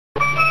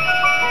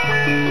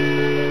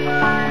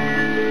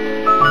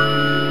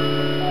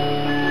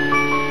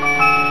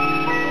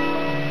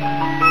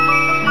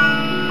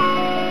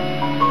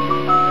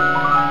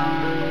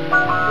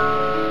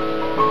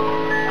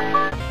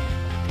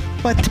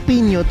But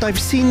Binyot, I've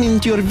seen in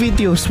your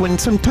videos when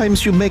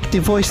sometimes you make the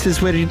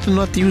voices where you do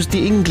not use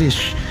the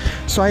English.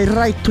 So I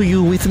write to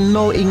you with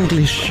no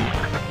English.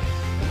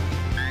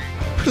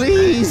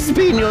 Please,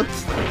 Binyot.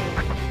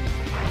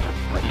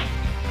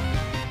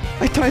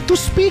 I try to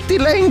speak the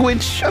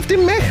language of the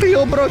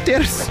Mechrio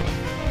brothers.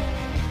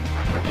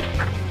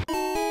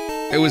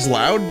 It was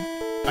loud?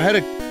 I had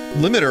a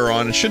limiter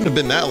on. It shouldn't have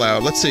been that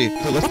loud. Let's see.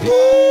 No,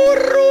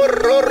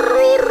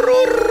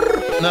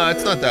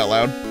 it's not that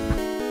loud.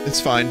 It's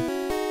fine.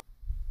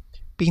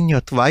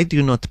 Binyot, why do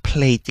you not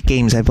play the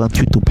games I want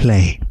you to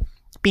play?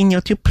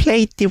 Binyot, you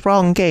play the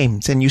wrong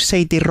games and you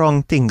say the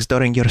wrong things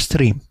during your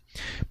stream.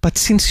 But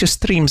since your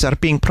streams are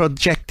being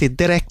projected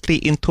directly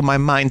into my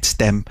mind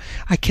stem,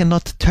 I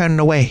cannot turn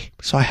away,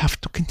 so I have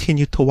to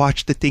continue to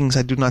watch the things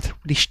I do not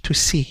wish to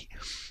see.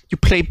 You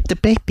play the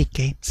baby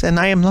games, and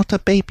I am not a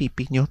baby,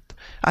 Binyot.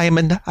 I am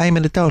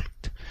an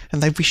adult,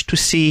 and I wish to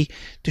see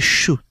the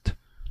shoot.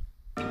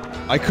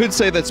 I could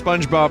say that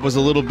SpongeBob was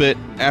a little bit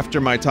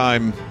after my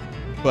time,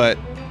 but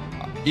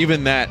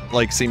even that,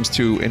 like, seems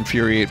to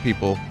infuriate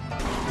people.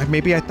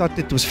 Maybe I thought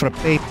it was for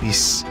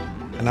babies,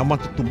 and I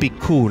wanted to be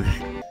cool.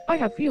 I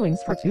have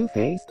feelings for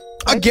Two-Faced.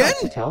 Again? I tried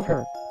to tell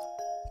her.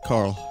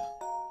 Carl,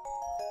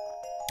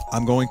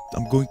 I'm going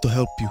to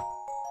help you.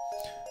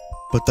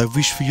 But I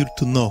wish for you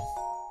to know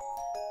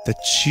that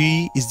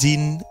she is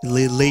in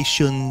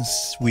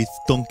relations with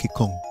Donkey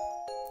Kong.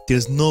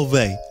 There's no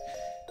way.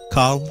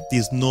 Carl,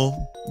 there's no...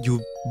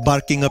 You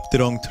barking up the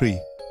wrong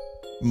tree.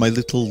 My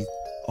little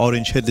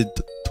orange-headed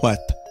twat.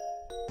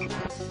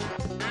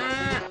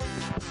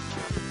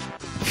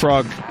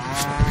 Frog.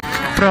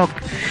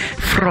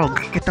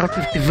 Frog, get out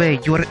of the way.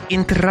 You are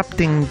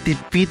interrupting the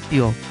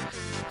video.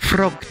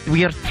 Frog,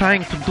 we are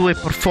trying to do a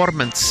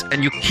performance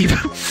and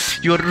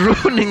you're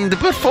ruining the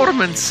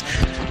performance.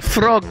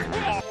 Frog.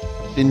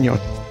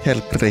 Binyot,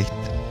 Hellgrate,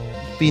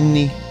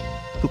 Vinny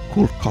to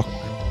Coolcock,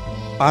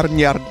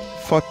 Barnyard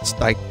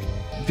Fotsteik,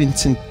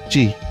 Vincent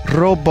G,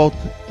 Robot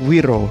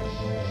Wiro,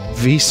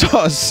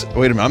 Vinesauce,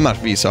 wait a minute, I'm not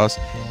Vinesauce,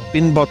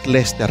 Binbot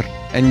Lester,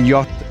 and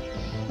Yacht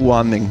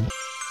Wanning.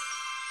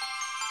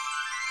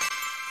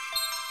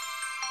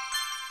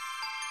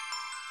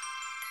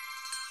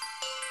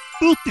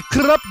 Dude, the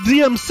crap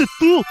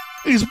DMC2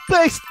 is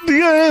best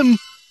DM!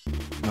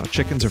 No,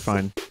 chickens are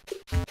fine.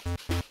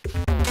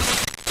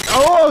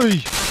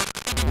 Oi!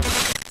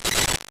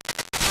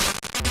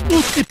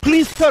 Dude,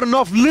 please turn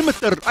off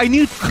limiter, I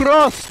need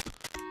Cruust!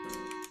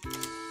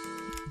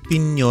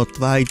 Binyot,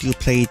 why do you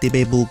play the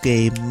baby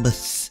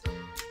games?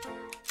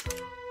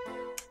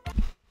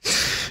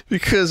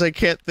 Because I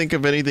can't think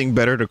of anything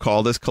better to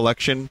call this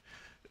collection,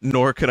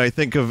 nor can I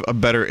think of a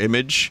better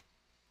image.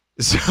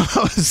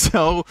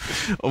 So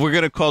we're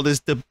gonna call this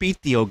the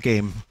Video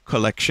Game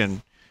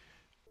Collection.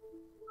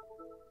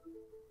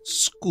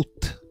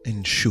 Scoot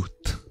and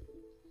shoot.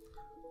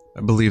 I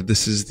believe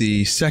this is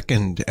the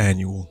second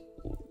annual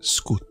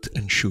Scoot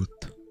and Shoot.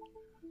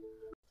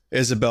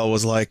 Isabel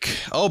was like,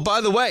 oh,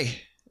 by the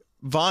way,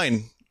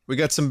 Vine, we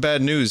got some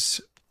bad news.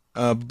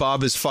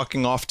 Bob is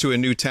fucking off to a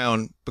new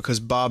town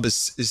because Bob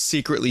is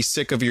secretly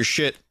sick of your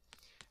shit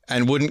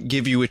and wouldn't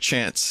give you a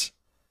chance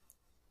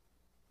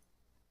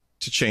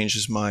to change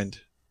his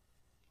mind.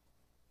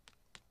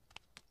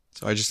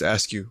 So I just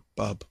ask you,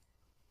 Bob,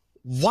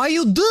 why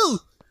you do?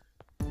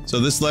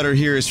 So this letter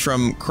here is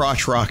from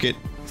Crotch Rocket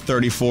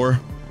 34,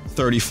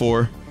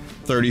 34,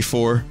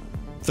 34,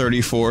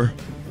 34,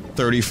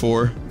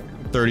 34,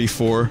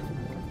 34,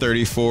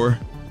 34,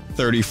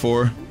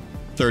 34,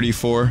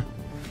 34,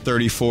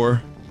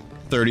 34,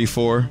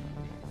 34,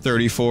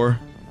 34,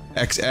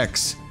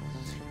 XX.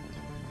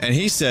 And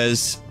he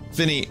says,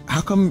 Vinny,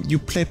 how come you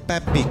play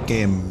Pappy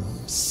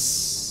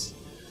games?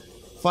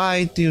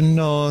 Why do you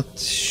not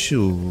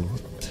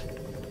shoot?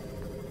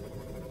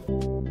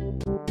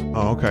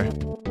 Oh, okay.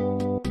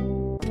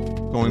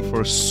 Going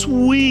for a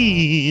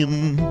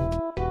swim.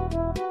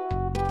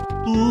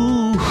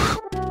 Ooh.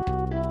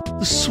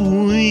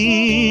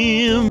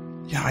 Swim.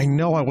 Yeah, I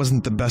know I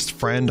wasn't the best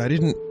friend. I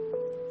didn't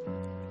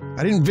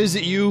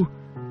visit you.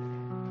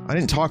 I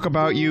didn't talk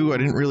about you. I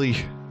didn't really...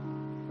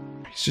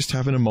 He's just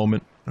having a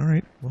moment.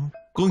 Alright, well...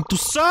 Going to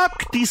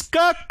suck this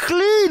cock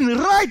clean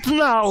right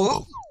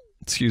now!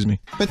 Excuse me.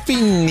 But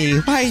Vinny,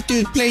 why do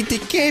you play the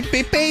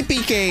baby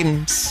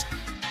games?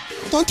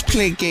 Don't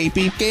play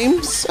baby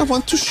games. I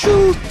want to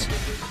shoot.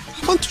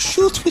 I want to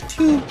shoot with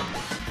you.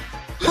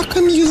 How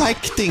come you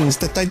like things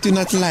that I do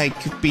not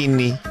like,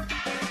 Vinny?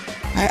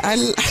 I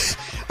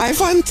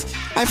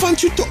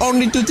want you to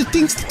only do the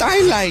things that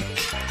I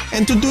like,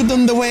 and to do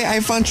them the way I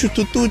want you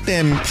to do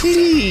them,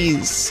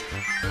 please.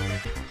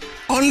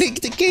 Only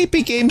the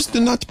baby games do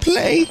not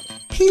play,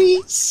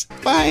 please.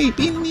 Why,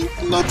 Vinny,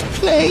 do not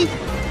play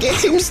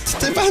games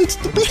that I want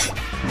to play?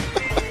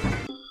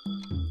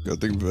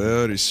 Getting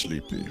very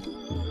sleepy.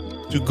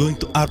 You're going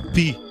to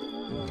RP.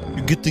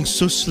 You're getting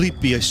so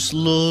sleepy, I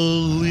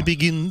slowly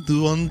begin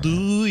to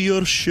undo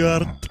your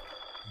shirt.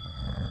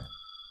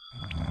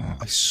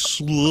 I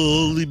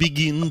slowly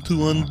begin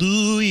to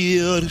undo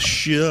your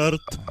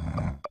shirt.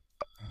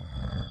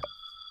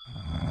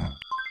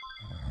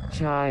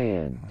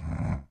 giant.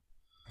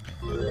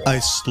 I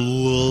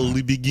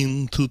slowly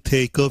begin to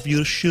take off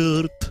your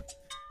shirt.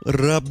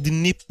 Rub the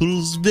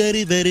nipples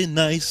very, very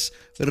nice.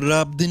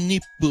 Rub the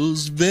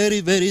nipples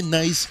very, very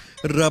nice.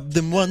 Rub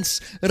them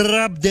once,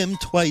 rub them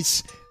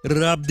twice.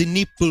 Rub the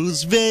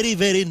nipples very,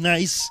 very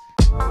nice.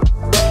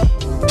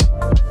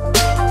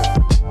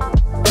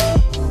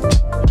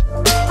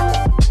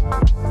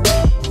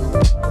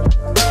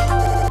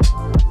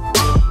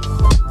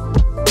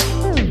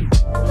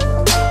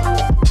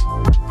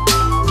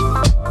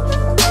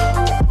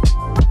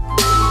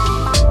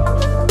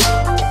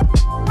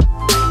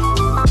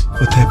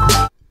 What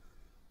happened?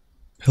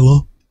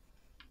 Hello?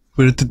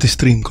 Where did the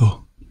stream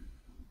go?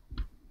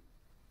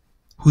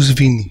 Who's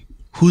Vinny?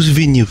 Who's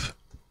Vinyot?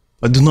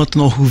 I do not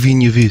know who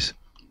Vinyot is.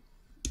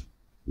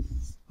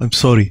 I'm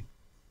sorry.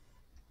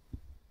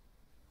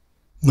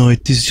 No,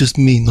 it is just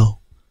me now.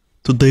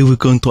 Today we're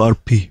going to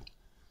RP.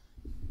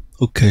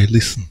 Okay,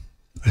 listen.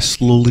 I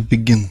slowly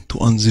begin to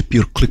unzip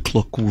your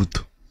click-clock wood.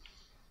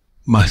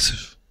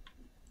 Massive.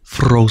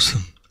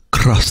 Frozen.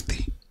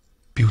 Crusty.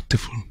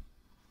 Beautiful.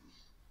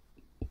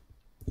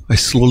 I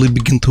slowly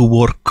begin to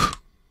work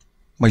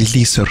my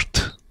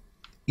lizard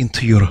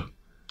into your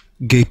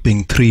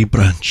gaping tree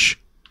branch.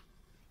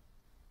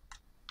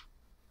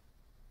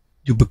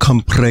 You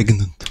become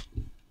pregnant.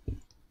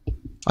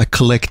 I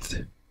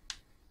collect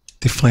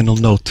the final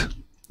note.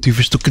 Do you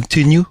wish to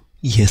continue?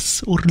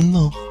 Yes or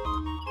no?